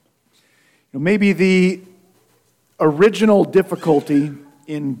Maybe the original difficulty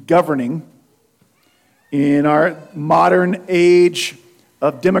in governing in our modern age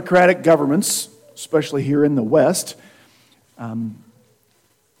of democratic governments, especially here in the West,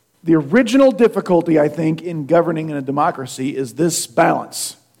 the original difficulty, I think, in governing in a democracy is this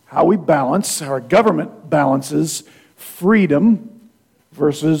balance. How our government balances freedom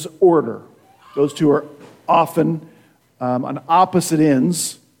versus order. Those two are often on opposite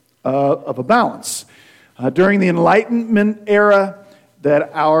ends of a balance. During the Enlightenment era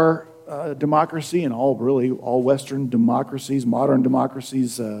that our democracy and all Western democracies, modern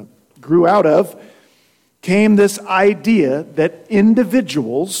democracies grew out of, came this idea that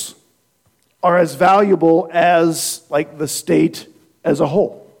individuals are as valuable as the state as a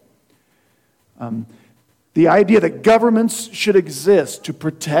whole. The idea that governments should exist to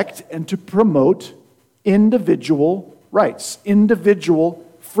protect and to promote individual rights, individual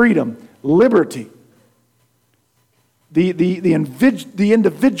freedom, liberty. The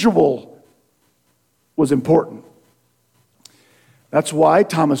individual was important. That's why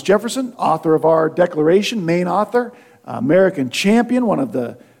Thomas Jefferson, author of our Declaration, main author, American champion, one of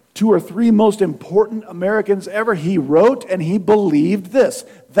the 2 or 3 most important Americans ever, he wrote and he believed this: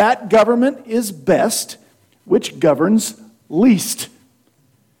 that government is best which governs least.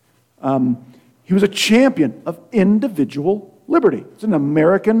 He was a champion of individual liberty. It's an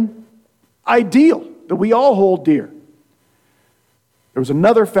American ideal that we all hold dear. There was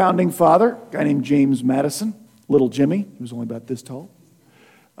another founding father, a guy named James Madison, Little Jimmy. He was only about this tall.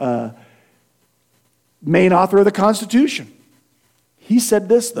 Main author of the Constitution. He said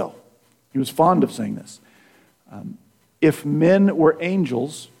this, though. He was fond of saying this. If men were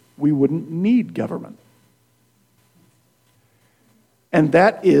angels, we wouldn't need government. And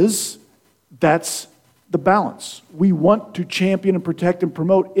that's the balance. We want to champion and protect and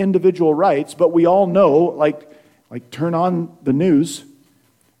promote individual rights, but we all know, like turn on the news,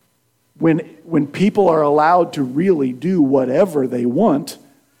 when people are allowed to really do whatever they want,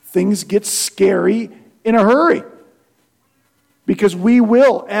 things get scary in a hurry. Because we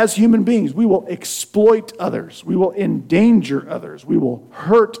will, as human beings, we will exploit others. We will endanger others. We will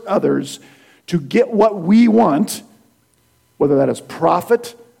hurt others to get what we want, whether that is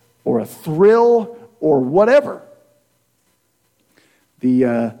profit or a thrill or whatever.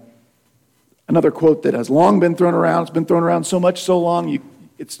 Another quote that has long been thrown around, it's been thrown around so much, so long,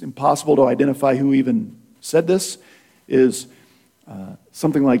 it's impossible to identify who even said this, is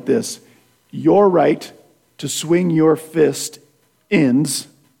something like this: your right to swing your fist ends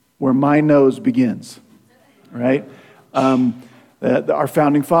where my nose begins. Right? Our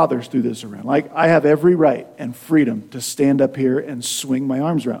founding fathers threw this around. I have every right and freedom to stand up here and swing my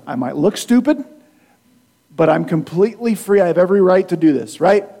arms around. I might look stupid, but I'm completely free. I have every right to do this,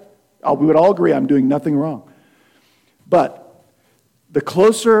 right? We would all agree I'm doing nothing wrong. But the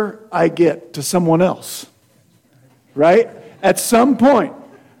closer I get to someone else, right? At some point,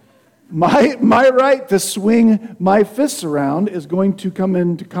 my right to swing my fists around is going to come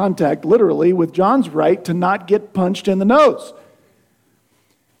into contact, literally, with John's right to not get punched in the nose.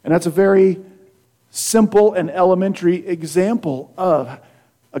 And that's a very simple and elementary example of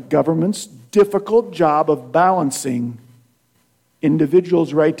a government's difficult job of balancing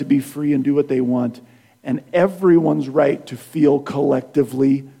individuals' right to be free and do what they want, and everyone's right to feel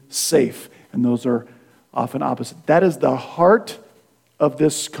collectively safe. And those are often opposite. That is the heart of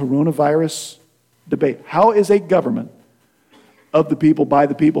this coronavirus debate. How is a government of the people, by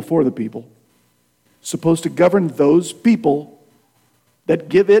the people, for the people supposed to govern those people that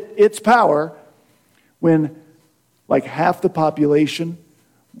give it its power when half the population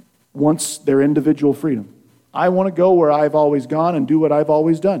wants their individual freedom? I want to go where I've always gone and do what I've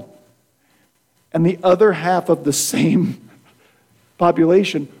always done. And the other half of the same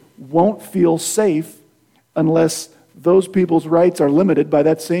population won't feel safe unless those people's rights are limited by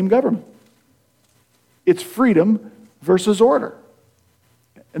that same government. It's freedom versus order.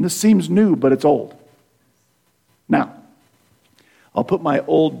 And this seems new, but it's old. Now, I'll put my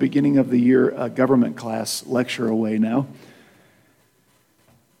old beginning of the year government class lecture away now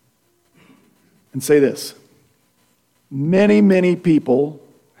and say this. Many, many people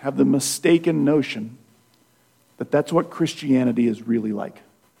have the mistaken notion that that's what Christianity is really like.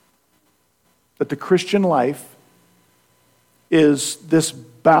 That the Christian life is this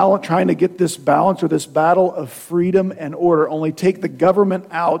balance, trying to get this balance or this battle of freedom and order, only take the government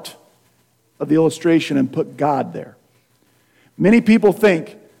out of the illustration and put God there. Many people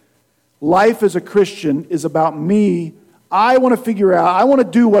think life as a Christian is about me. I want to figure out, I want to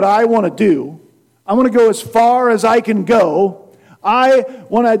do what I want to do. I want to go as far as I can go. I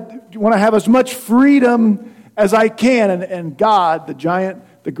want to have as much freedom as I can. And God, the giant,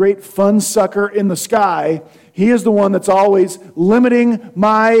 the great fun sucker in the sky, He is the one that's always limiting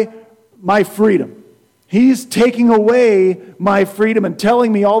my freedom. He's taking away my freedom and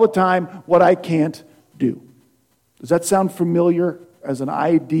telling me all the time what I can't do. Does that sound familiar as an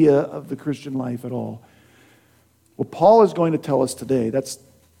idea of the Christian life at all? Well, Paul is going to tell us today that's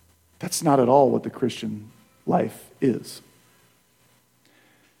not at all what the Christian life is.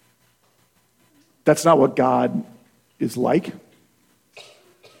 That's not what God is like.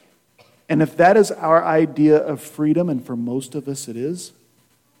 And if that is our idea of freedom, and for most of us it is,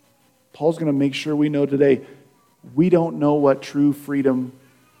 Paul's going to make sure we know today we don't know what true freedom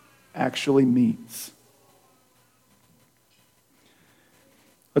actually means.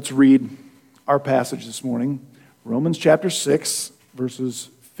 Let's read our passage this morning. Romans chapter 6, verses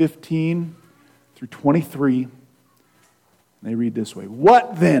 15 through 23. And they read this way.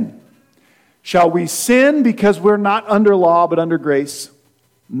 What then? Shall we sin because we're not under law but under grace?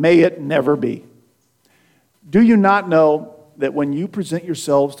 May it never be. Do you not know that when you present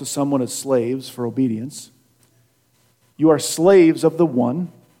yourselves to someone as slaves for obedience, you are slaves of the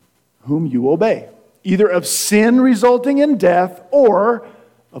one whom you obey, either of sin resulting in death or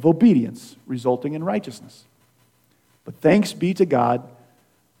of obedience resulting in righteousness? But thanks be to God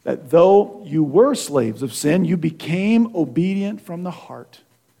that though you were slaves of sin, you became obedient from the heart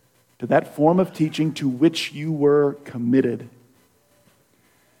to that form of teaching to which you were committed.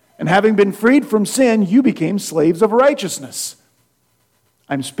 And having been freed from sin, you became slaves of righteousness.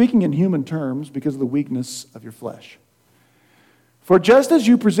 I'm speaking in human terms because of the weakness of your flesh. For just as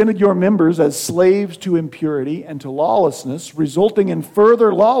you presented your members as slaves to impurity and to lawlessness, resulting in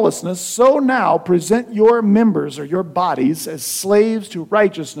further lawlessness, so now present your members or your bodies as slaves to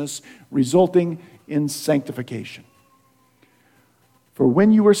righteousness, resulting in sanctification. For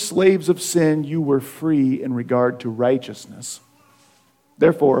when you were slaves of sin, you were free in regard to righteousness.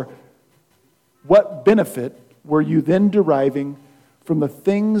 Therefore, what benefit were you then deriving from the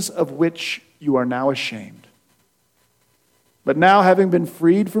things of which you are now ashamed? But now, having been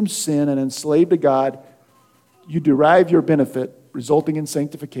freed from sin and enslaved to God, you derive your benefit, resulting in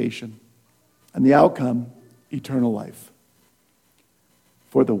sanctification, and the outcome, eternal life.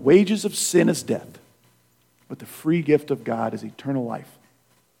 For the wages of sin is death, but the free gift of God is eternal life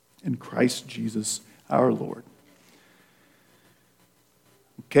in Christ Jesus our Lord.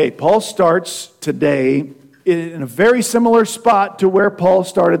 Okay, Paul starts today in a very similar spot to where Paul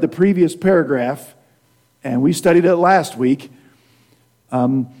started the previous paragraph, and we studied it last week.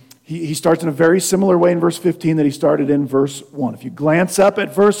 He starts in a very similar way in verse 15 that he started in verse 1. If you glance up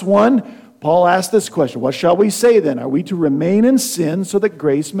at verse 1, Paul asks this question, what shall we say then? Are we to remain in sin so that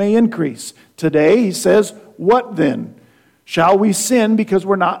grace may increase? Today he says, what then? Shall we sin because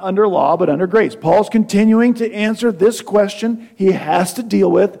we're not under law but under grace? Paul's continuing to answer this question he has to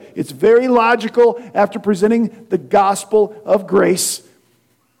deal with. It's very logical after presenting the gospel of grace.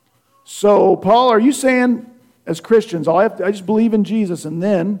 So, Paul, are you saying as Christians, I just believe in Jesus and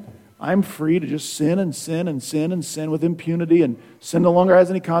then I'm free to just sin and sin and sin and sin with impunity, and sin no longer has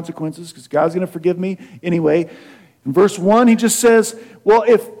any consequences because God's going to forgive me anyway? In verse 1, he just says, well,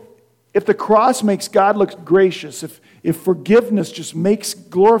 if the cross makes God look gracious, if forgiveness just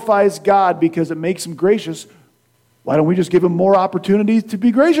glorifies God because it makes him gracious, why don't we just give him more opportunities to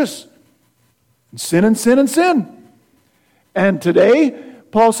be gracious? And sin and sin and sin. And today,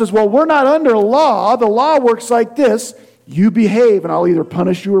 Paul says, well, we're not under law. The law works like this. You behave, and I'll either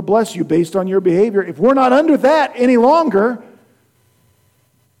punish you or bless you based on your behavior. If we're not under that any longer,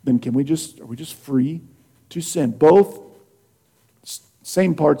 then are we just free to sin? Both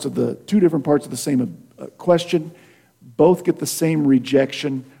two different parts of the same question, both get the same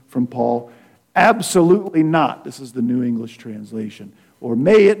rejection from Paul. Absolutely not. This is the New English translation. Or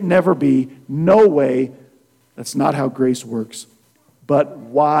may it never be. No way. That's not how grace works. But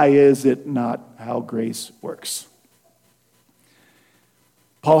why is it not how grace works?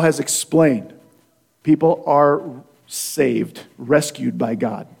 Paul has explained. People are saved, rescued by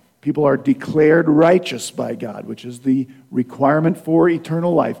God. People are declared righteous by God, which is the requirement for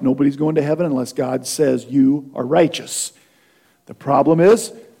eternal life. Nobody's going to heaven unless God says you are righteous. The problem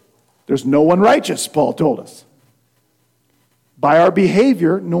is, there's no one righteous, Paul told us. By our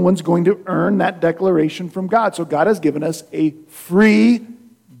behavior, no one's going to earn that declaration from God. So God has given us a free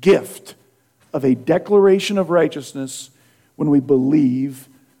gift of a declaration of righteousness when we believe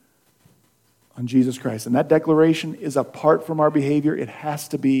on Jesus Christ. And that declaration is apart from our behavior. It has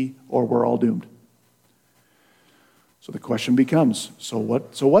to be, or we're all doomed. So the question becomes, so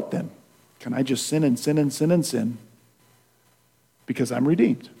what then? Can I just sin and sin and sin and sin Because I'm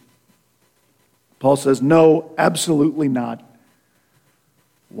redeemed. Paul says, no, absolutely not.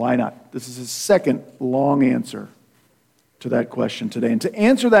 Why not? This is his second long answer to that question today. And to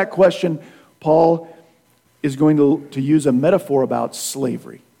answer that question, Paul is going to use a metaphor about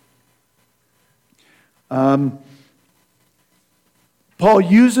slavery. Paul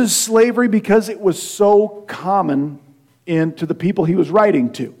uses slavery because it was so common to the people he was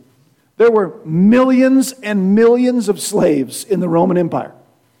writing to. There were millions and millions of slaves in the Roman Empire.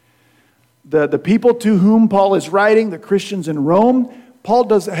 The people to whom Paul is writing, the Christians in Rome, Paul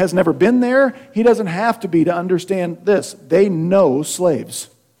has never been there. He doesn't have to be to understand this. They know slaves.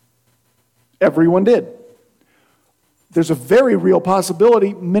 Everyone did. There's a very real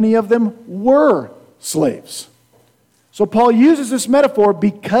possibility many of them were slaves. So Paul uses this metaphor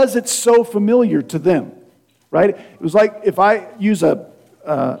because it's so familiar to them, right? It was like if I use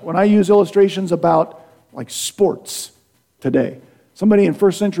when I use illustrations about like sports today, somebody in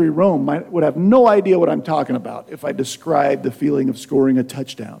first century Rome would have no idea what I'm talking about if I described the feeling of scoring a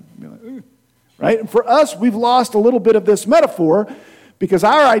touchdown. Right? And for us, we've lost a little bit of this metaphor because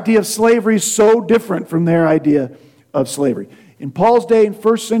our idea of slavery is so different from their idea of slavery. In Paul's day, in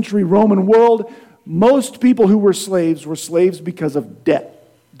first century Roman world, most people who were slaves because of debt.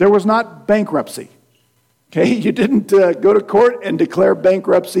 There was not bankruptcy. Okay, you didn't go to court and declare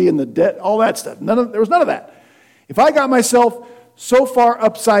bankruptcy and the debt, all that stuff. There was none of that. If I got myself so far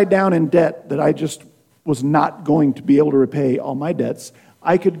upside down in debt that I just was not going to be able to repay all my debts,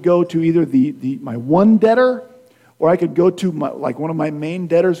 I could go to either my one debtor, or I could go to one of my main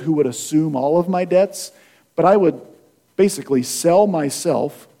debtors who would assume all of my debts, but I would basically sell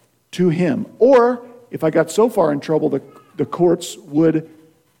myself to him. Or if I got so far in trouble, the courts would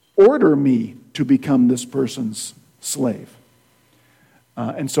order me to become this person's slave.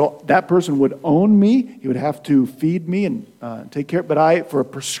 And so that person would own me. He would have to feed me and take care. But for a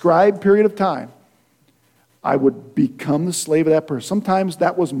prescribed period of time, I would become the slave of that person. Sometimes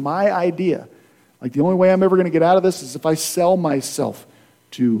that was my idea. Like the only way I'm ever going to get out of this is if I sell myself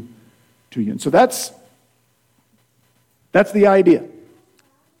to you. And so that's the idea.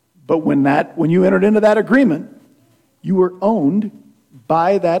 But when you entered into that agreement, you were owned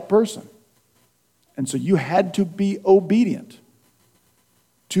by that person. And so you had to be obedient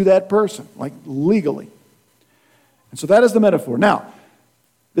to that person, like legally. And so that is the metaphor. Now,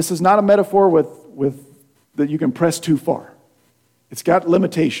 this is not a metaphor with that you can press too far. It's got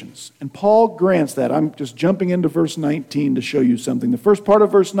limitations. And Paul grants that. I'm just jumping into verse 19 to show you something. The first part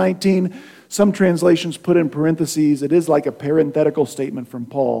of verse 19, some translations put in parentheses. It is like a parenthetical statement from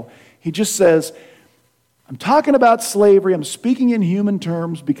Paul. He just says, I'm talking about slavery. I'm speaking in human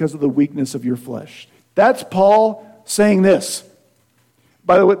terms because of the weakness of your flesh. That's Paul saying this.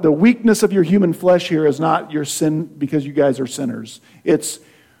 By the way, the weakness of your human flesh here is not your sin because you guys are sinners. It's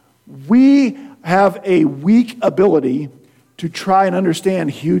we have a weak ability to try and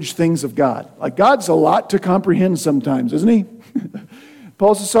understand huge things of God. Like God's a lot to comprehend sometimes, isn't he?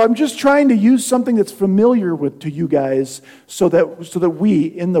 Paul says, so I'm just trying to use something that's familiar to you guys so that we,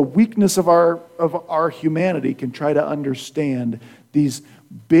 in the weakness of our humanity, can try to understand these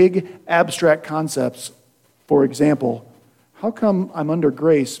big abstract concepts. For example, how come I'm under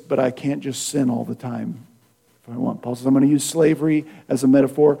grace, but I can't just sin all the time if I want? Paul says, I'm going to use slavery as a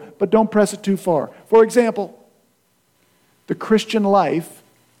metaphor, but don't press it too far. For example, the Christian life,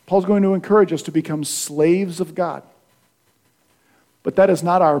 Paul's going to encourage us to become slaves of God. But that is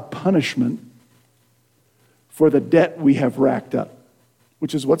not our punishment for the debt we have racked up,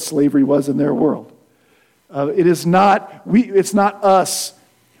 which is what slavery was in their world. It's not us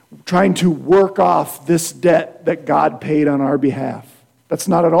trying to work off this debt that God paid on our behalf. That's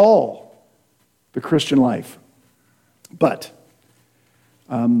not at all the Christian life. But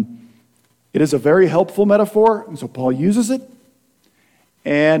it is a very helpful metaphor, and so Paul uses it.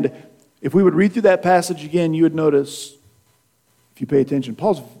 And if we would read through that passage again, you would notice, if you pay attention,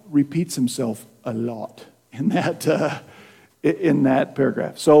 Paul repeats himself a lot in that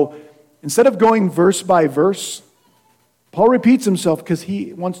paragraph. So instead of going verse by verse, Paul repeats himself because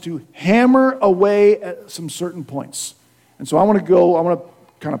he wants to hammer away at some certain points. And so I want to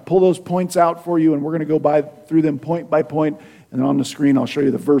kind of pull those points out for you, and we're going to go through them point by point, and then on the screen I'll show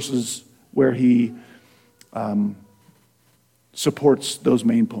you the verses where he supports those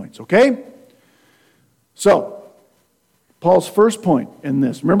main points, okay? So, Paul's first point in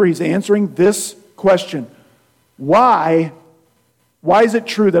this, remember he's answering this question. Why is it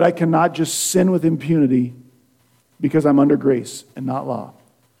true that I cannot just sin with impunity because I'm under grace and not law?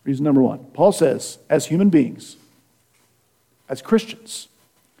 Reason number one. Paul says, as human beings, as Christians,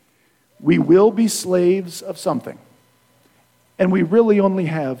 we will be slaves of something. And we really only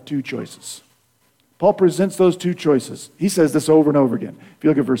have two choices. Paul presents those two choices. He says this over and over again. If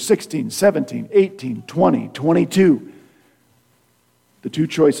you look at verse 16, 17, 18, 20, 22, the two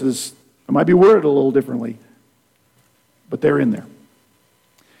choices, it might be worded a little differently, but they're in there.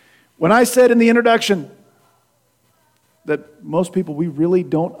 When I said in the introduction that most people, we really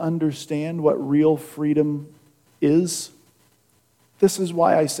don't understand what real freedom is, this is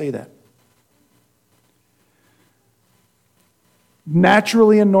why I say that.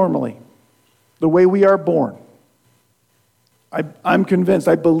 Naturally and normally, the way we are born, I'm convinced,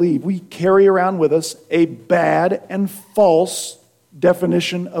 I believe, we carry around with us a bad and false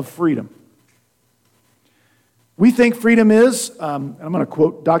definition of freedom. We think freedom is, and I'm going to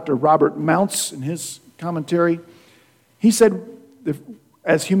quote Dr. Robert Mounce in his commentary. He said,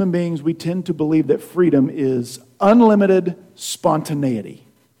 as human beings, we tend to believe that freedom is unlimited spontaneity.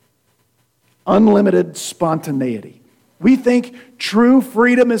 Unlimited spontaneity. We think true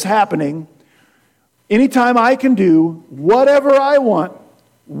freedom is happening anytime I can do whatever I want,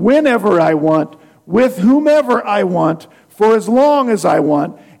 whenever I want, with whomever I want, for as long as I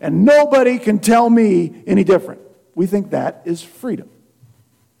want, and nobody can tell me any different. We think that is freedom.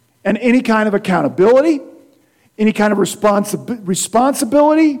 And any kind of accountability, any kind of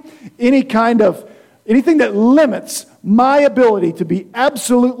responsibility, anything that limits my ability to be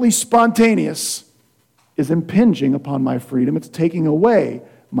absolutely spontaneous is impinging upon my freedom. It's taking away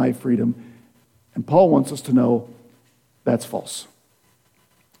my freedom. And Paul wants us to know that's false.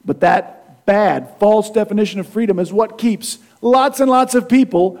 But that bad, false definition of freedom is what keeps lots and lots of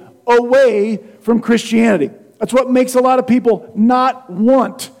people away from Christianity. That's what makes a lot of people not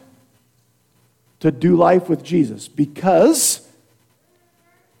want to do life with Jesus. Because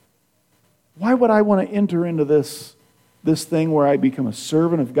why would I want to enter into this thing where I become a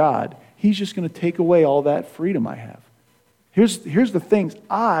servant of God? He's just going to take away all that freedom I have. Here's the things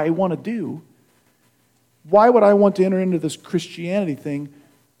I want to do. Why would I want to enter into this Christianity thing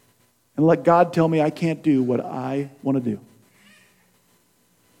and let God tell me I can't do what I want to do?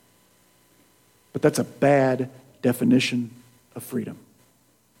 But that's a bad definition of freedom.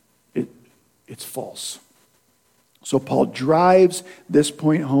 It's false. So Paul drives this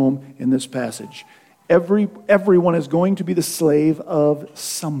point home in this passage. Everyone is going to be the slave of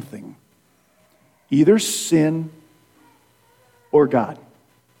something. Either sin or God.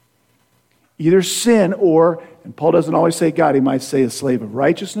 Either sin or, and Paul doesn't always say God, he might say a slave of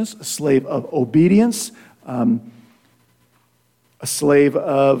righteousness, a slave of obedience, a slave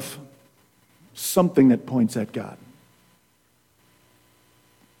of something that points at God.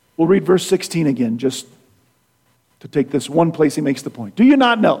 We'll read verse 16 again, just to take this one place he makes the point. Do you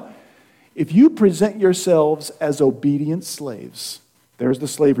not know? If you present yourselves as obedient slaves, there's the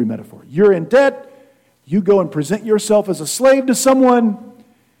slavery metaphor. You're in debt, you go and present yourself as a slave to someone,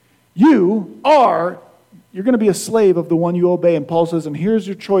 you're going to be a slave of the one you obey. And Paul says, and here's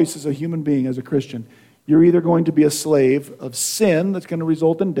your choice as a human being, as a Christian. You're either going to be a slave of sin that's going to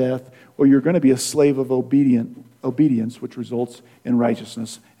result in death, or you're going to be a slave of obedience, which results in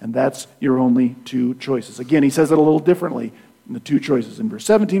righteousness. And that's your only two choices. Again, he says it a little differently in the two choices. In verse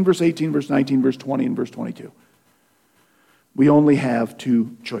 17, verse 18, verse 19, verse 20, and verse 22. We only have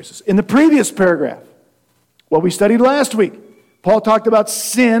two choices. In the previous paragraph, what we studied last week, Paul talked about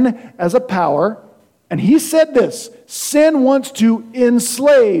sin as a power, and he said this: sin wants to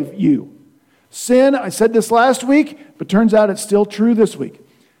enslave you. Sin, I said this last week, but turns out it's still true this week.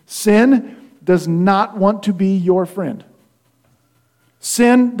 Sin does not want to be your friend.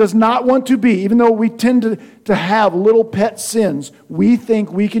 Sin does not want to be, even though we tend to have little pet sins we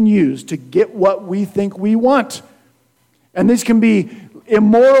think we can use to get what we think we want. And these can be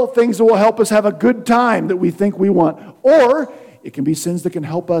immoral things that will help us have a good time that we think we want. Or it can be sins that can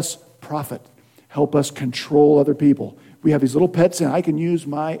help us profit, help us control other people. We have these little pets, and I can use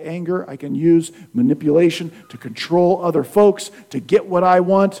my anger, I can use manipulation to control other folks, to get what I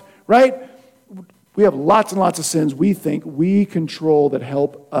want, right? We have lots and lots of sins we think we control that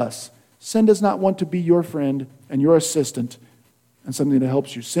help us. Sin does not want to be your friend and your assistant and something that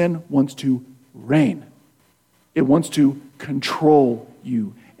helps you. Sin wants to reign. It wants to control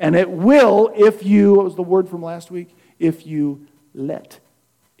you. And it will if you, what was the word from last week? If you let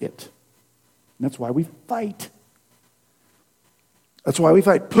it. And that's why we fight. That's why we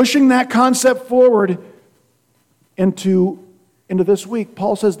fight. Pushing that concept forward into this week,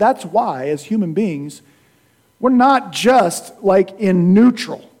 Paul says that's why, as human beings, we're not just like in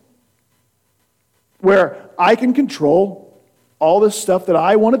neutral, where I can control all this stuff that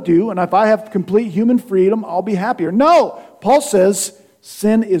I want to do, and if I have complete human freedom, I'll be happier. No! Paul says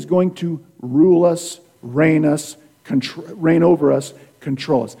sin is going to rule us, reign us, reign over us,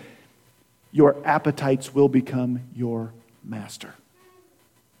 control us. Your appetites will become your master,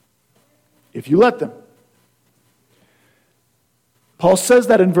 if you let them. Paul says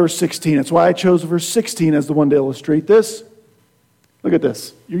that in verse 16. That's why I chose verse 16 as the one to illustrate this. Look at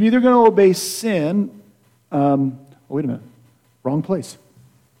this. You're either going to obey sin. Wait a minute. Wrong place.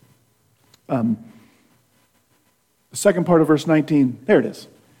 The second part of verse 19. There it is.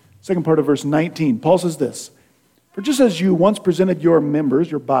 Second part of verse 19. Paul says this. For just as you once presented your members,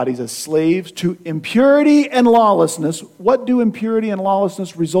 your bodies, as slaves to impurity and lawlessness, what do impurity and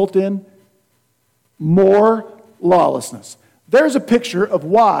lawlessness result in? More lawlessness. There's a picture of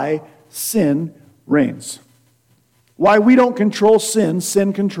why sin reigns. Why we don't control sin,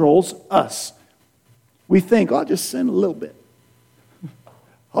 sin controls us. We think, I'll just sin a little bit.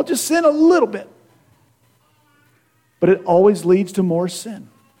 I'll just sin a little bit. But it always leads to more sin.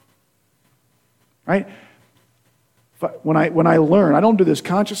 Right? When I learn, I don't do this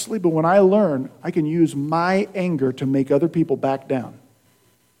consciously, but when I learn, I can use my anger to make other people back down.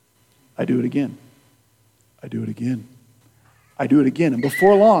 I do it again. I do it again. I do it again. And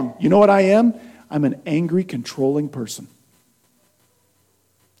before long, you know what I am? I'm an angry, controlling person.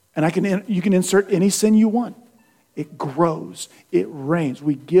 And you can insert any sin you want. It grows. It reigns.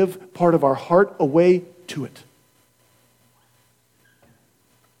 We give part of our heart away to it.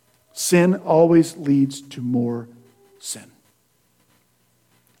 Sin always leads to more sin.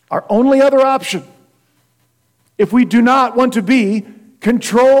 Our only other option, if we do not want to be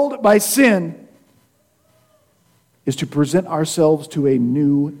controlled by sin, is to present ourselves to a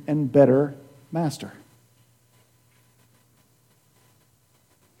new and better master.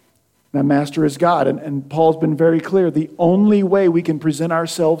 That master is God, and Paul's been very clear. The only way we can present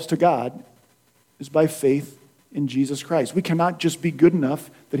ourselves to God is by faith in Jesus Christ. We cannot just be good enough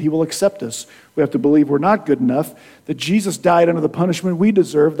that He will accept us. We have to believe we're not good enough, that Jesus died under the punishment we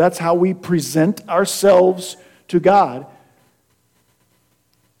deserve. That's how we present ourselves to God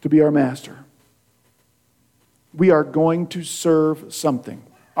to be our master. We are going to serve something.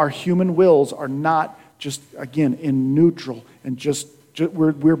 Our human wills are not just, again, in neutral and just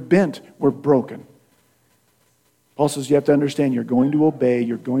we're bent, we're broken. Paul says you have to understand you're going to obey,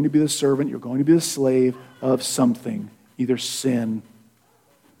 you're going to be the servant, you're going to be the slave of something, either sin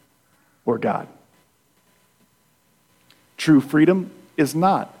or God. True freedom is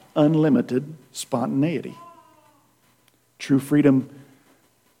not unlimited spontaneity. True freedom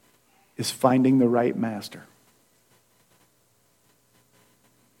is finding the right master.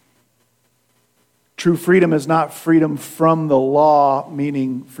 True freedom is not freedom from the law,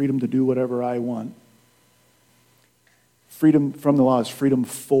 meaning freedom to do whatever I want. Freedom from the law is freedom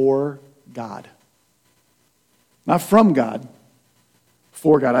for God. Not from God,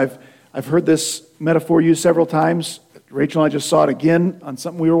 for God. I've heard this metaphor used several times. Rachel and I just saw it again on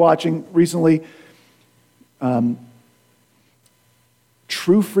something we were watching recently.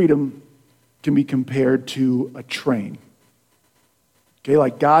 True freedom can be compared to a train. Okay,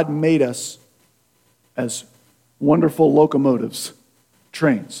 like God made us as wonderful locomotives,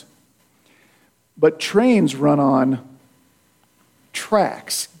 trains. But trains run on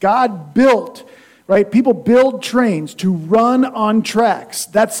tracks. God built, right? People build trains to run on tracks.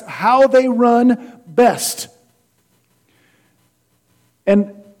 That's how they run best.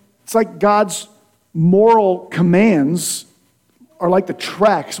 And it's like God's moral commands are like the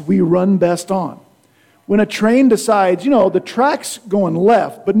tracks we run best on. When a train decides, the track's going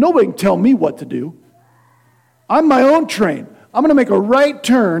left, but nobody can tell me what to do. I'm my own train. I'm going to make a right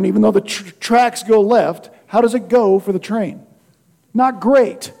turn even though the tracks go left. How does it go for the train? Not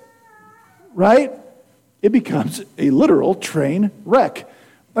great, right? It becomes a literal train wreck.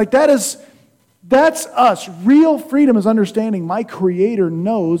 Like that's us. Real freedom is understanding my Creator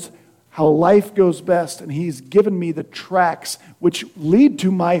knows how life goes best, and He's given me the tracks which lead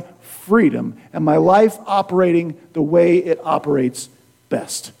to my freedom and my life operating the way it operates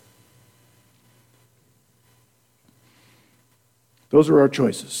best. Those are our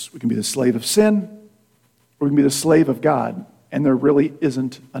choices. We can be the slave of sin, or we can be the slave of God, and there really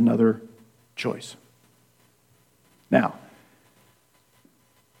isn't another choice. Now,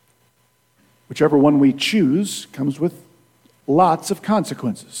 whichever one we choose comes with lots of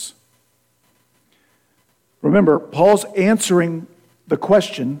consequences. Remember, Paul's answering the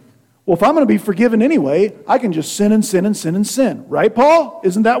question, well, if I'm going to be forgiven anyway, I can just sin and sin and sin and sin. Right, Paul?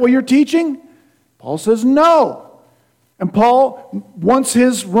 Isn't that what you're teaching? Paul says no. And Paul wants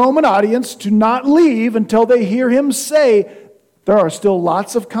his Roman audience to not leave until they hear him say, there are still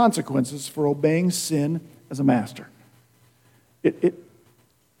lots of consequences for obeying sin as a master. It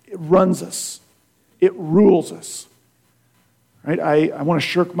runs us. It rules us. Right? I want to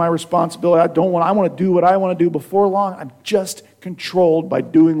shirk my responsibility. I want to do what I want to do. Before long, I'm just controlled by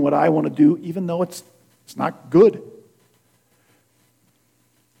doing what I want to do, even though it's not good.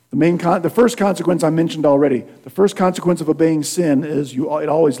 The first consequence I mentioned already. The first consequence of obeying sin is it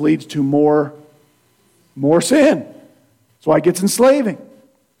always leads to more sin. That's why it gets enslaving.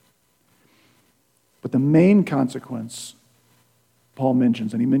 But the main consequence, Paul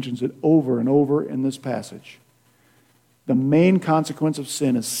mentions, and he mentions it over and over in this passage. The main consequence of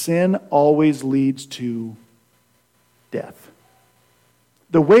sin always leads to death.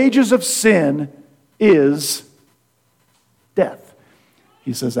 The wages of sin is death.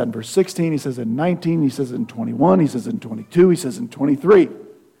 He says that in verse 16, he says it in 19, he says it in 21, he says it in 22, he says it in 23.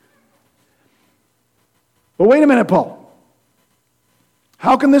 But wait a minute, Paul.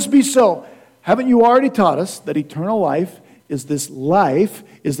 How can this be so? Haven't you already taught us that eternal life is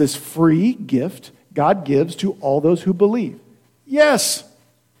this free gift God gives to all those who believe? Yes.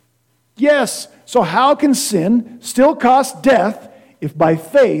 Yes. So how can sin still cost death if by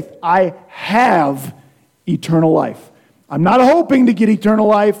faith I have eternal life? I'm not hoping to get eternal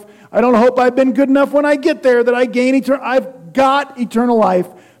life. I don't hope I've been good enough when I get there that I gain eternal. I've got eternal life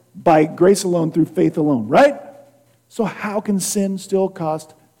by grace alone, through faith alone, right? So how can sin still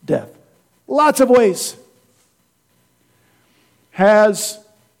cost death? Lots of ways. Has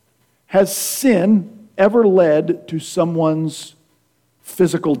sin ever led to someone's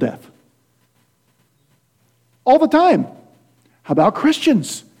physical death? All the time. How about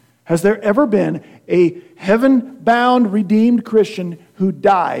Christians? Has there ever been a heaven-bound, redeemed Christian who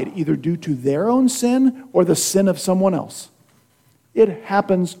died either due to their own sin or the sin of someone else? It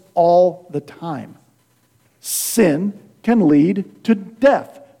happens all the time. Sin can lead to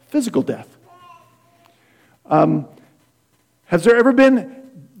death, physical death. Has there ever been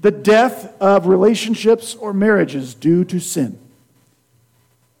the death of relationships or marriages due to sin?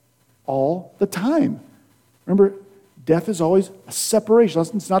 All the time. Remember, death is always a separation.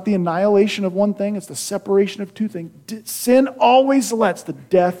 It's not the annihilation of one thing, it's the separation of two things. Sin always lets the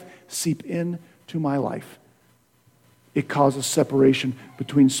death seep into my life. It causes separation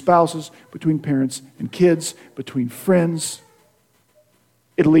between spouses, between parents and kids, between friends.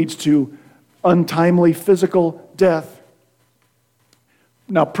 It leads to untimely physical death.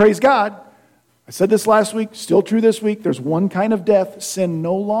 Now, praise God, I said this last week, still true this week, there's one kind of death sin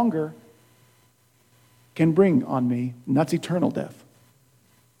no longer can bring on me, and that's eternal death.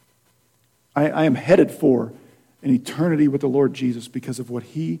 I am headed for an eternity with the Lord Jesus because of what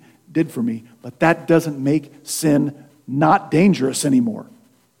He did for me, but that doesn't make sin not dangerous anymore.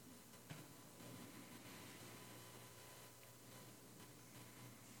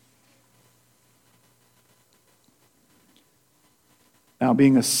 Now,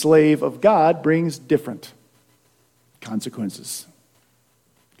 being a slave of God brings different consequences.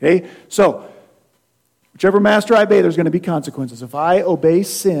 Okay? So, whichever master I obey, there's going to be consequences. If I obey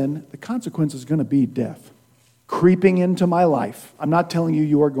sin, the consequence is going to be death. Creeping into my life. I'm not telling you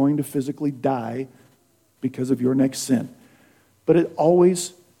you are going to physically die because of your next sin. But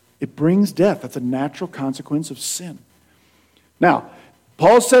it brings death. That's a natural consequence of sin. Now,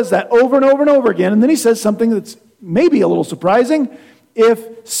 Paul says that over and over and over again, and then he says something that's maybe a little surprising.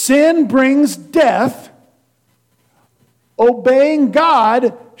 If sin brings death, obeying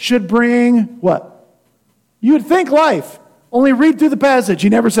God should bring what? You would think life. Only read through the passage. He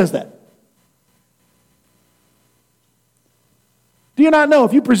never says that. Do you not know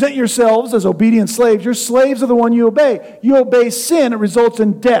if you present yourselves as obedient slaves, your slaves are the one you obey. You obey sin, it results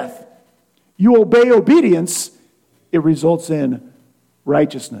in death. You obey obedience, it results in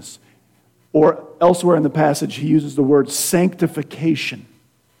righteousness. Or elsewhere in the passage, he uses the word sanctification.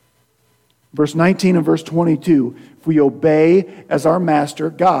 Verse 19 and verse 22, if we obey as our master,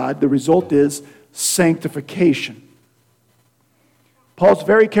 God, the result is sanctification. Paul's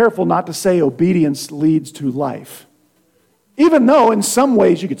very careful not to say obedience leads to life. Even though in some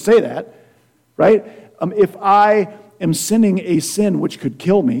ways you could say that, right? If I am sinning a sin which could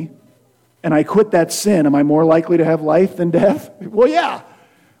kill me, and I quit that sin, am I more likely to have life than death? Well, yeah.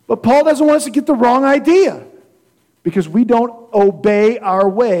 But Paul doesn't want us to get the wrong idea, because we don't obey our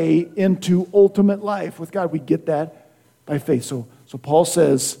way into ultimate life with God. We get that by faith. So Paul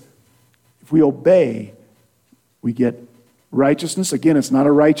says, if we obey, we get righteousness. Again, it's not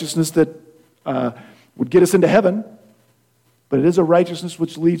a righteousness that would get us into heaven, but it is a righteousness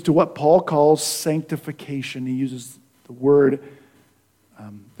which leads to what Paul calls sanctification. He uses the word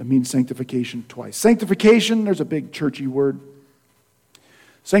that means sanctification twice. Sanctification, there's a big churchy word.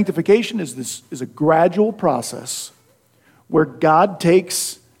 Sanctification is a gradual process where God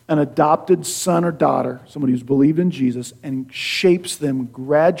takes an adopted son or daughter, somebody who's believed in Jesus, and shapes them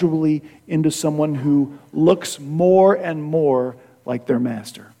gradually into someone who looks more and more like their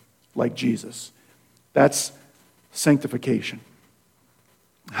master, like Jesus. That's sanctification.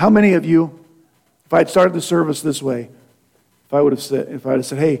 How many of you, if I had started the service this way, if I would have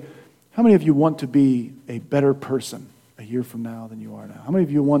said, hey, how many of you want to be a better person a year from now than you are now? How many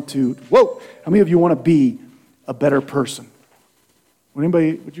of you want to be a better person?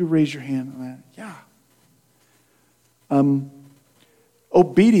 Would you raise your hand on that? Yeah.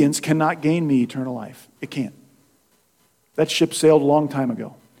 Obedience cannot gain me eternal life. It can't. That ship sailed a long time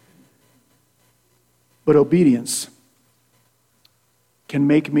ago. But obedience can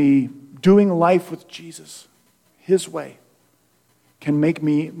make me, doing life with Jesus, His way, can make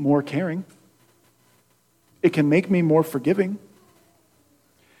me more caring. It can make me more forgiving.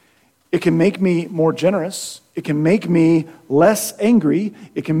 It can make me more generous. It can make me less angry.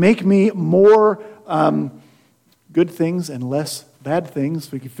 It can make me more good things and less bad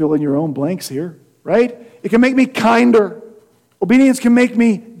things. We can fill in your own blanks here, right? It can make me kinder. Obedience can make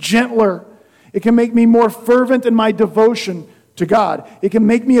me gentler. It can make me more fervent in my devotion to God. It can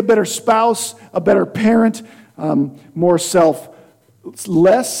make me a better spouse, a better parent,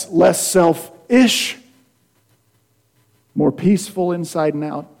 less selfish, more peaceful inside and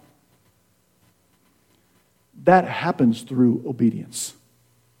out. That happens through obedience.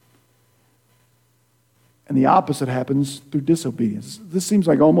 And the opposite happens through disobedience. This seems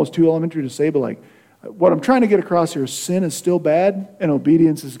like almost too elementary to say, but like, what I'm trying to get across here is sin is still bad and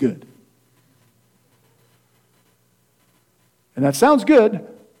obedience is good. And that sounds good.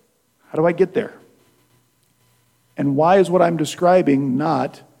 How do I get there? And why is what I'm describing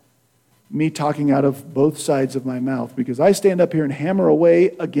not me talking out of both sides of my mouth? Because I stand up here and hammer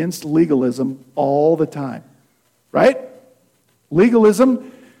away against legalism all the time. Right?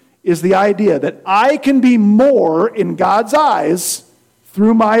 Legalism is the idea that I can be more in God's eyes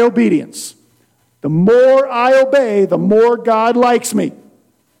through my obedience. The more I obey, the more God likes me.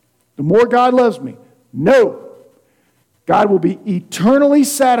 The more God loves me. No. God will be eternally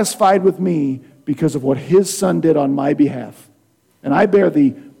satisfied with me because of what His Son did on my behalf. And I bear the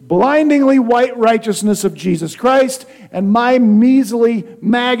blindingly white righteousness of Jesus Christ, and my measly,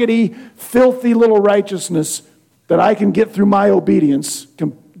 maggoty, filthy little righteousness that I can get through my obedience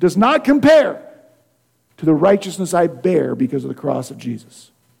does not compare to the righteousness I bear because of the cross of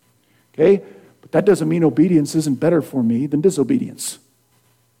Jesus. Okay? But that doesn't mean obedience isn't better for me than disobedience.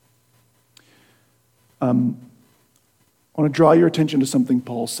 I want to draw your attention to something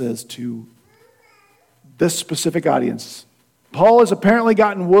Paul says to this specific audience. Paul has apparently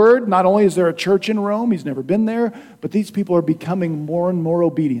gotten word, not only is there a church in Rome, he's never been there, but these people are becoming more and more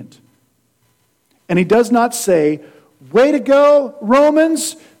obedient. And he does not say, way to go,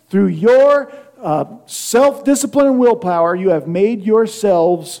 Romans, through your self-discipline and willpower, you have made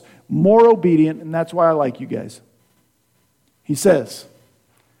yourselves more obedient, and that's why I like you guys. He says,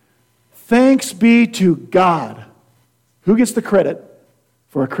 thanks be to God. Who gets the credit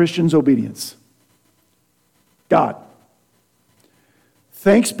for a Christian's obedience? God.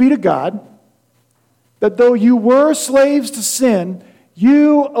 Thanks be to God that though you were slaves to sin,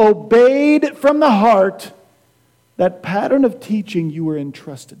 you obeyed from the heart that pattern of teaching you were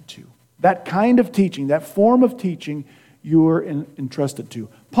entrusted to. That kind of teaching, that form of teaching you were entrusted to.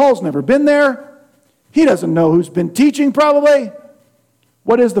 Paul's never been there. He doesn't know who's been teaching probably.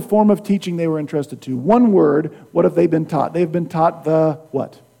 What is the form of teaching they were entrusted to? One word, what have they been taught? They've been taught the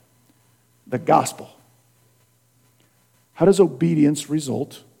what? The gospel. How does obedience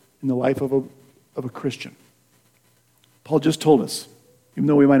result in the life of a Christian? Paul just told us, even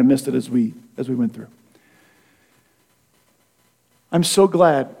though we might have missed it as we went through. I'm so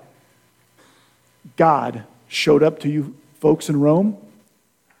glad God showed up to you folks in Rome.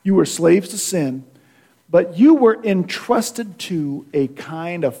 You were slaves to sin, but you were entrusted to a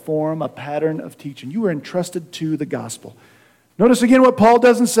kind of form, a pattern of teaching. You were entrusted to the gospel. Notice again what Paul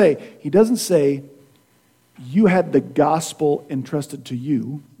doesn't say. He doesn't say you had the gospel entrusted to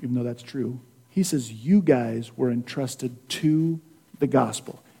you, even though that's true. He says you guys were entrusted to the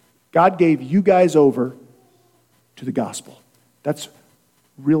gospel. God gave you guys over to the gospel. That's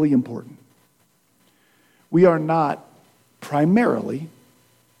really important. We are not primarily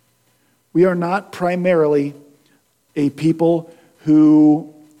a people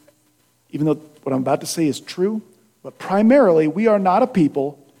who, even though what I'm about to say is true, but primarily we are not a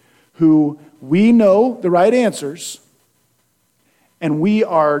people who we know the right answers and we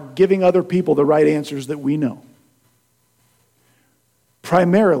are giving other people the right answers that we know.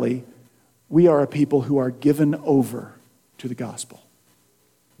 Primarily, we are a people who are given over to the gospel.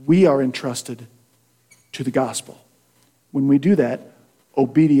 we are entrusted to the gospel. When we do that,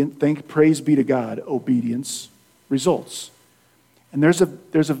 praise be to God, obedience results. And there's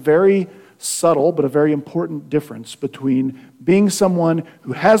a very subtle but a very important difference between being someone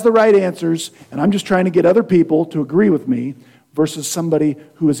who has the right answers and I'm just trying to get other people to agree with me versus somebody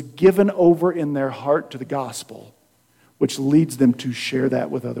who is given over in their heart to the gospel, which leads them to share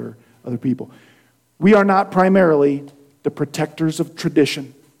that with other people. We are not primarily the protectors of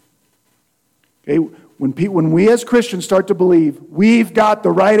tradition. Okay? When we as Christians start to believe we've got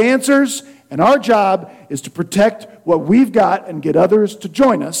the right answers and our job is to protect what we've got and get others to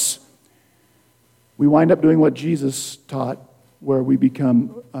join us, we wind up doing what Jesus taught, where we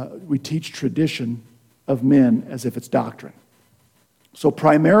teach tradition of men as if it's doctrine. So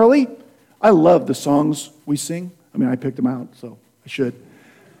primarily, I love the songs we sing. I mean, I picked them out, so I should.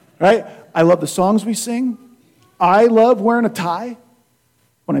 Right? I love the songs we sing. I love wearing a tie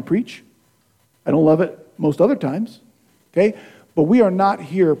when I preach. I don't love it most other times. Okay? But we are not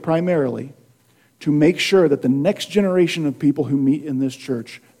here primarily to make sure that the next generation of people who meet in this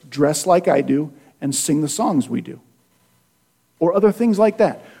church dress like I do and sing the songs we do. Or other things like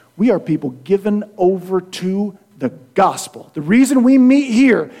that. We are people given over to the gospel. The reason we meet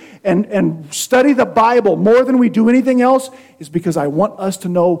here and study the Bible more than we do anything else is because I want us to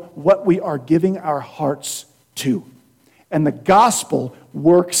know what we are giving our hearts to. And the gospel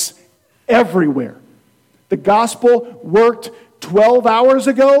works everywhere. The gospel worked 12 hours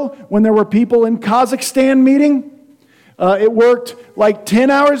ago when there were people in Kazakhstan meeting. It worked like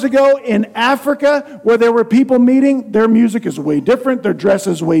 10 hours ago in Africa where there were people meeting. Their music is way different. Their dress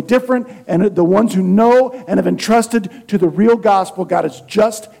is way different. And the ones who know and have entrusted to the real gospel, God is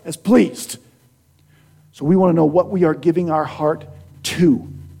just as pleased. So we want to know what we are giving our heart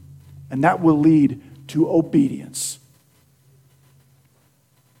to. And that will lead to obedience.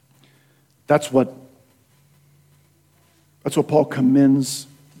 That's what Paul commends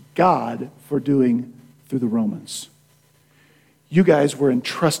God for doing through the Romans. You guys were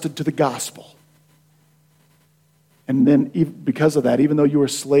entrusted to the gospel. And then because of that, even though you were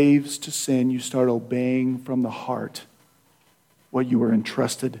slaves to sin, you start obeying from the heart what you were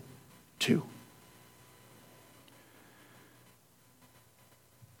entrusted to.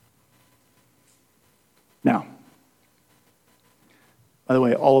 Now, by the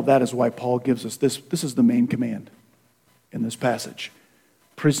way, all of that is why Paul gives us this. This is the main command in this passage.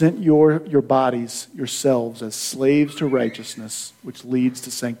 Present your bodies, yourselves, as slaves to righteousness, which leads to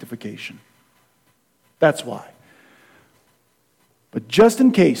sanctification. That's why. But just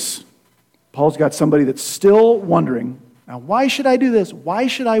in case, Paul's got somebody that's still wondering, now why should I do this? Why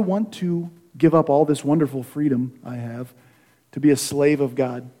should I want to give up all this wonderful freedom I have to be a slave of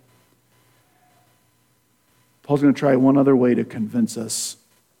God? Paul's going to try one other way to convince us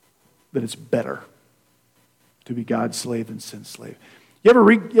that it's better to be God's slave than sin's slave. You ever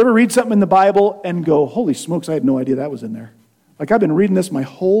read something in the Bible and go, holy smokes, I had no idea that was in there. Like I've been reading this my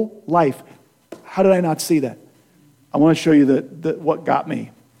whole life. How did I not see that? I want to show you what got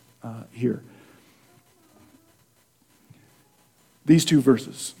me here. These two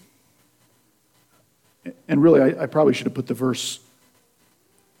verses. And really, I probably should have put the verse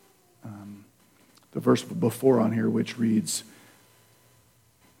before on here, which reads,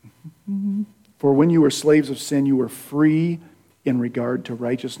 for when you were slaves of sin, you were free in regard to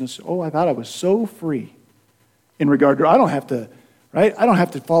righteousness. Oh, I thought I was so free in regard to, I don't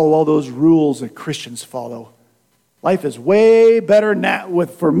have to follow all those rules that Christians follow. Life is way better now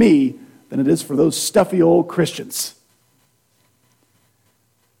for me than it is for those stuffy old Christians.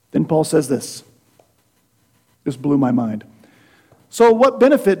 Then Paul says this. This blew my mind. So what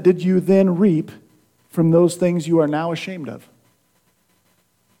benefit did you then reap from those things you are now ashamed of?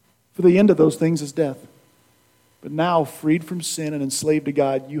 For the end of those things is death. But now, freed from sin and enslaved to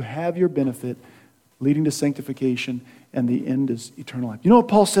God, you have your benefit leading to sanctification, and the end is eternal life. You know what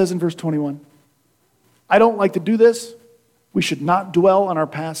Paul says in verse 21? I don't like to do this. We should not dwell on our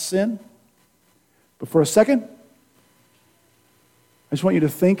past sin. But for a second, I just want you to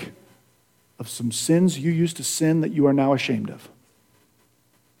think of some sins you used to sin that you are now ashamed of.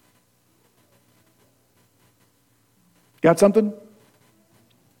 Got something?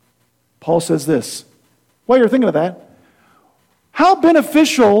 Paul says this. While you're thinking of that, how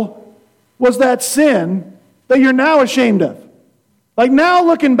beneficial was that sin that you're now ashamed of? Like now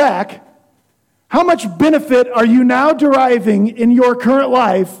looking back, how much benefit are you now deriving in your current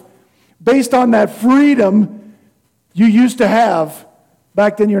life based on that freedom you used to have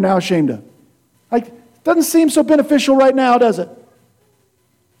back then you're now ashamed of? Like, it doesn't seem so beneficial right now, does it?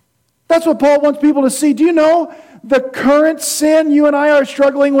 That's what Paul wants people to see. Do you know the current sin you and I are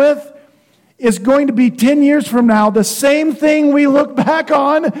struggling with is going to be 10 years from now the same thing we look back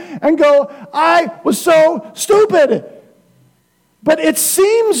on and go, I was so stupid. But it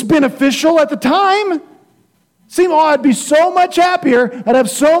seems beneficial at the time. I'd be so much happier. I'd have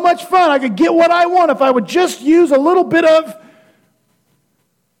so much fun. I could get what I want if I would just use a little bit of.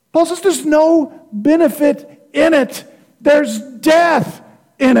 Paul says there's no benefit in it. There's death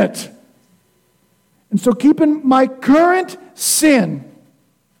in it. And so keeping my current sin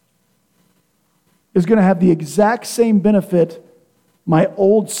is going to have the exact same benefit my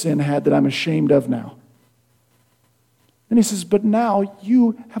old sin had that I'm ashamed of now. And he says, but now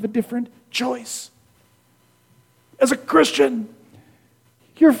you have a different choice. As a Christian,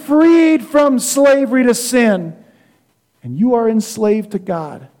 you're freed from slavery to sin, and you are enslaved to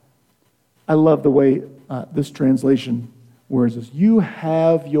God. I love the way this translation words this. You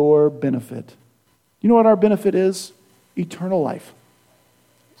have your benefit. You know what our benefit is? Eternal life.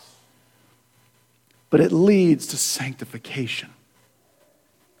 But it leads to sanctification.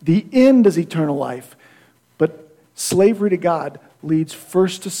 The end is eternal life, but slavery to God leads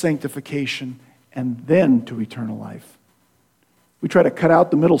first to sanctification and then to eternal life. We try to cut out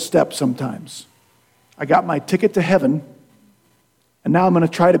the middle step sometimes. I got my ticket to heaven, and now I'm going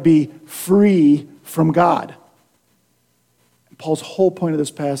to try to be free from God. And Paul's whole point of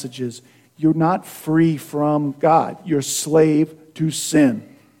this passage is, you're not free from God. You're a slave to sin,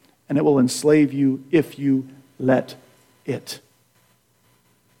 and it will enslave you if you let it.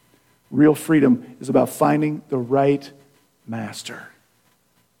 Real freedom is about finding the right master.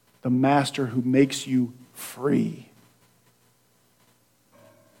 The master who makes you free.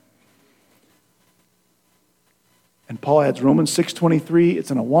 And Paul adds Romans 6:23.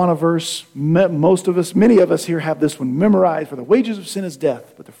 It's an Awana verse. Many of us here have this one memorized. For the wages of sin is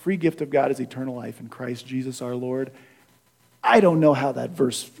death, but the free gift of God is eternal life in Christ Jesus our Lord. I don't know how that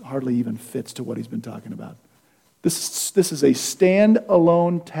verse hardly even fits to what he's been talking about. This is a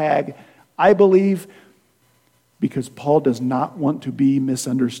stand-alone tag, I believe, because Paul does not want to be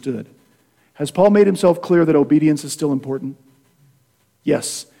misunderstood. Has Paul made himself clear that obedience is still important?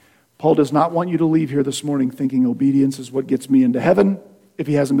 Yes. Paul does not want you to leave here this morning thinking obedience is what gets me into heaven, if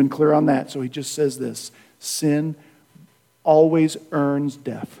he hasn't been clear on that. So he just says this: sin always earns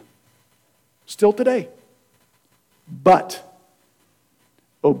death. Still today. But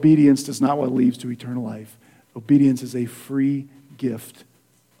obedience is not what leads to eternal life. Obedience is a free gift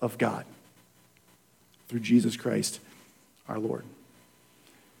of God through Jesus Christ our Lord.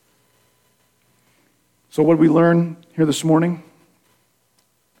 So what did we learn here this morning?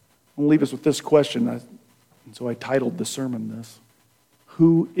 I'll leave us with this question. And so I titled the sermon this: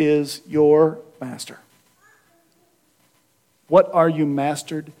 who is your master? What are you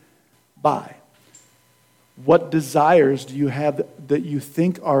mastered by? What desires do you have that you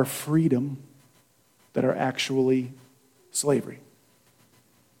think are freedom that are actually slavery?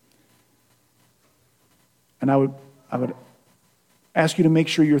 And I would ask you to make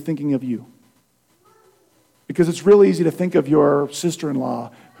sure you're thinking of you. Because it's real easy to think of your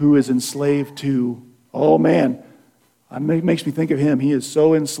sister-in-law who is enslaved to, oh man, it makes me think of him. He is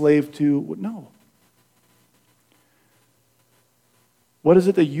so enslaved to, no. What is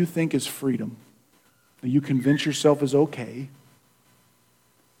it that you think is freedom? That you convince yourself is okay?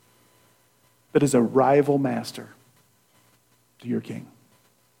 That is a rival master to your king?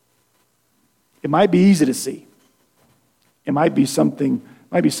 It might be easy to see. It might be something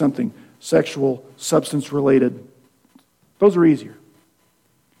sexual, substance-related. Those are easier.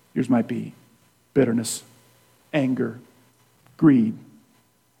 Yours might be bitterness, anger, greed,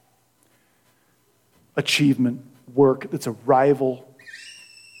 achievement, work. That's a rival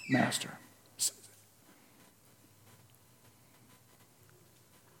master.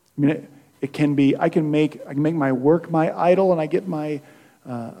 I mean, it can be. I can make my work my idol, and I get my.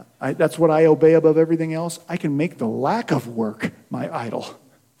 That's what I obey above everything else. I can make the lack of work my idol.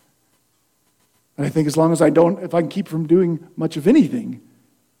 And I think as long as if I can keep from doing much of anything,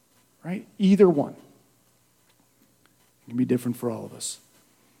 right? Either one. It can be different for all of us.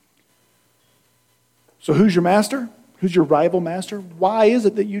 So who's your master? Who's your rival master? Why is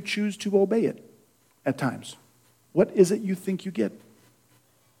it that you choose to obey it at times? What is it you think you get?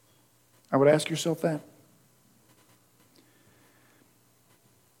 I would ask yourself that.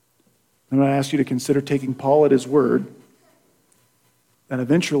 I'm going to ask you to consider taking Paul at his word. And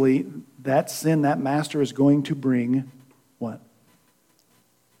eventually, that sin, that master is going to bring what?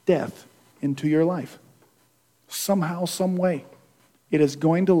 Death into your life. Somehow, some way. It is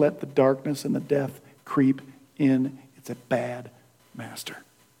going to let the darkness and the death creep in. It's a bad master.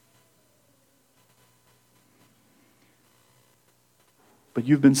 but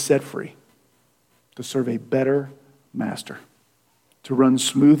you've been set free to serve a better master, to run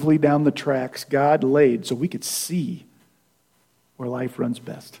smoothly down the tracks God laid so we could see where life runs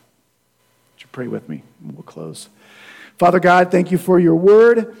best. Would you pray with me? And we'll close. Father God, thank you for your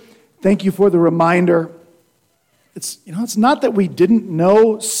word. Thank you for the reminder. It's not that we didn't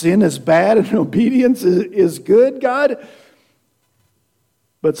know sin is bad and obedience is good, God,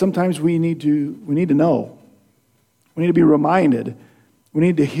 but sometimes we need to know. We need to be reminded. We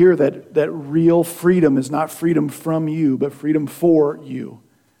need to hear that real freedom is not freedom from you, but freedom for you.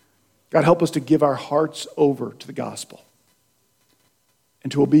 God, help us to give our hearts over to the gospel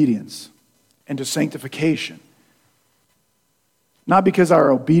and to obedience and to sanctification. Not because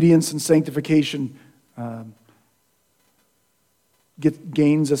our obedience and sanctification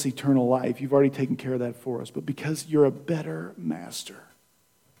gains us eternal life. You've already taken care of that for us. But because you're a better master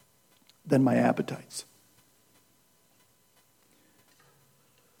than my appetites.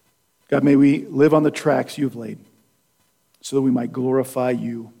 God, may we live on the tracks you've laid so that we might glorify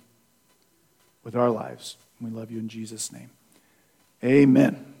you with our lives. We love you in Jesus' name.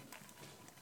 Amen.